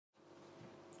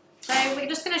we're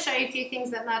just going to show you a few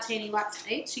things that Martini likes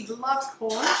to eat. She loves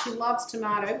corn. She loves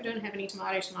tomato. We don't have any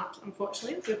tomato tonight,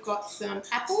 unfortunately. We've got some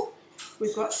apple.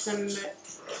 We've got some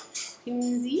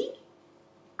pinsy.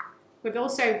 We're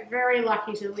also very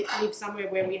lucky to live somewhere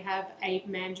where we have a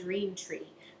mandarin tree,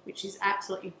 which is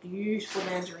absolutely beautiful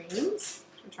mandarins.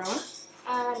 Should I try one?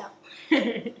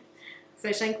 No. So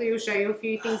Shankly will show you a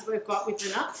few things we've got with the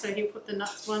nuts. So he'll put the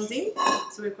nuts ones in.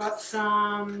 So we've got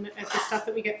some of the stuff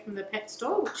that we get from the pet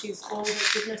store, which is all the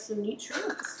goodness and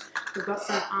nutrients. We've got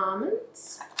some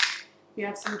almonds. We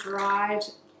have some dried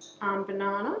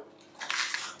banana.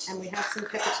 And we have some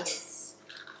peppercorns.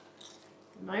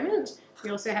 At the moment,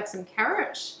 we also have some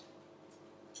carrot.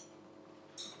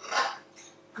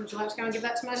 Would you like to go and give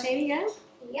that to Martini again?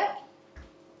 Yep.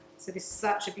 So this is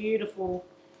such a beautiful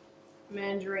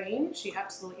mandarin. She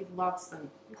absolutely loves them.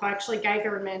 If I actually gave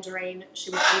her a mandarin, she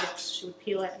would eat it. She would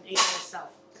peel it and eat it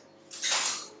herself.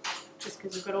 Just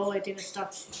because we've got all her dinner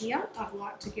stuff here, I'd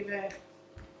like to give her,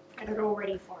 get it all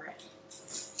ready for her.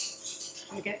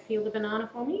 Can you peel the banana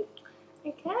for me?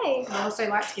 Okay. And I also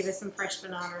like to give her some fresh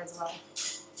banana as well.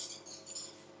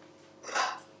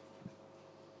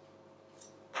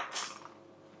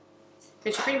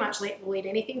 But she pretty much will eat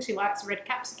anything. She likes red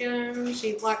capsicum.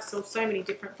 She likes so many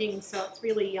different things. So it's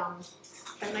really,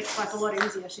 that makes life a lot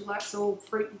easier. She likes all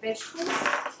fruit and vegetables.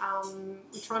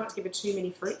 We try not to give her too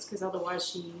many fruits because otherwise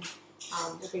she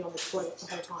will be on the toilet the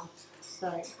whole time. So,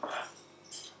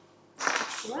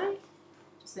 away.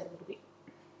 Just that a little bit.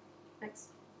 Thanks.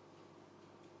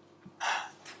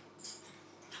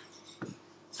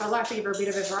 So I like to give her a bit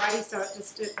of a variety so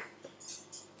it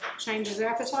changes her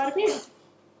appetite a bit.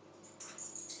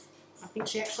 I think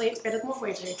she actually eats better than what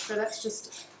we do. So that's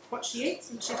just what she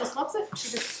eats and she just loves it.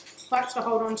 She just likes to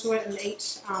hold on to it and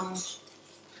eat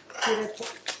with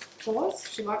her paws.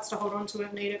 She likes to hold on to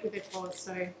it and eat it with her paws.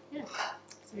 So yeah.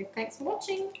 So thanks for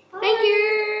watching. Bye. Thank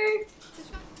you.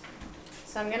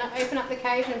 So I'm going to open up the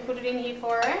cage and put it in here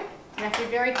for her. You have to be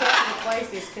very careful to close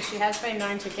this because she has been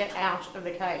known to get out of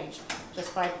the cage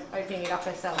just by opening it up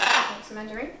herself. Want some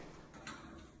mandarin?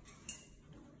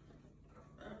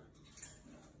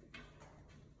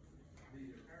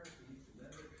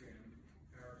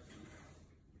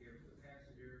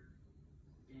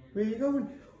 Where are you going?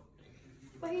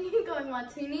 Where are you going,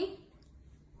 Martini?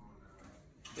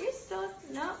 You're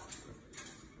stuck. No.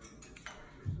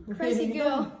 Crazy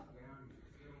girl.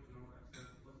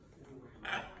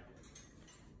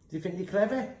 Do you think you're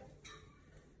clever?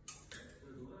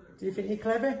 Do you think you're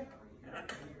clever?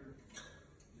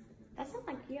 That's not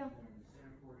like you.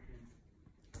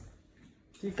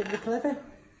 Do you think you're clever?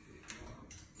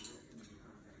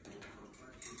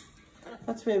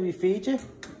 That's where we feed you.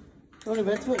 What are you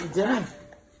about to get your dinner?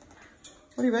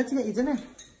 What are you about to get your dinner?